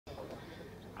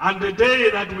And the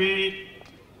day that we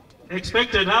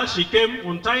expected her, she came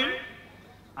on time.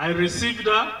 I received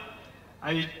her.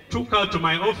 I took her to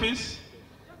my office.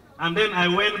 And then I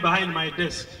went behind my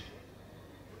desk.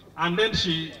 And then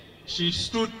she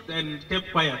stood and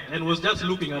kept quiet and was just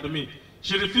looking at me.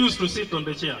 She refused to sit on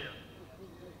the chair.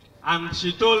 And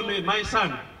she told me, my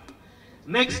son,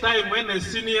 next time when a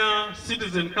senior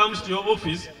citizen comes to your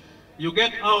office, you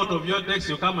get out of your desk,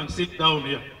 you come and sit down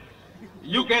here.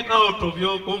 You get out of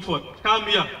your comfort, come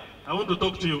here, I want to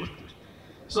talk to you.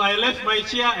 So I left my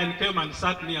chair and came and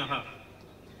sat near her.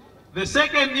 The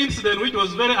second incident, which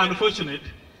was very unfortunate,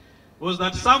 was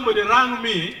that somebody rang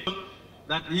me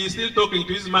that he is still talking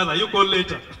to his mother, you call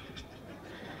later,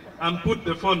 and put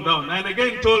the phone down. And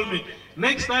again told me,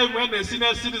 next time when a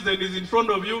senior citizen is in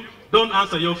front of you, don't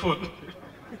answer your phone.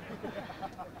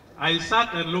 I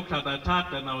sat and looked at her tat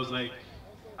and I was like,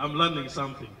 I'm learning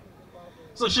something.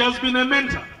 So she has been a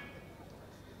mentor.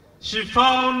 She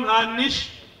found her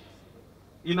niche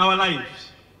in our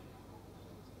lives.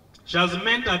 She has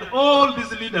mentored all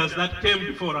these leaders that came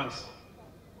before us.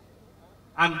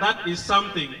 And that is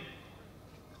something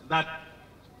that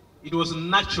it was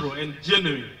natural and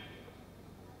genuine.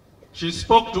 She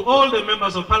spoke to all the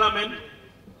members of parliament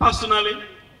personally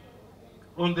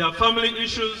on their family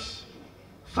issues,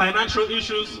 financial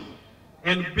issues,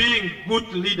 and being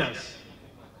good leaders.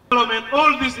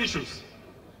 All these issues.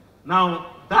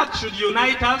 Now, that should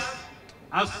unite us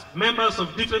as members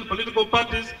of different political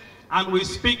parties, and we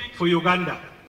speak for Uganda.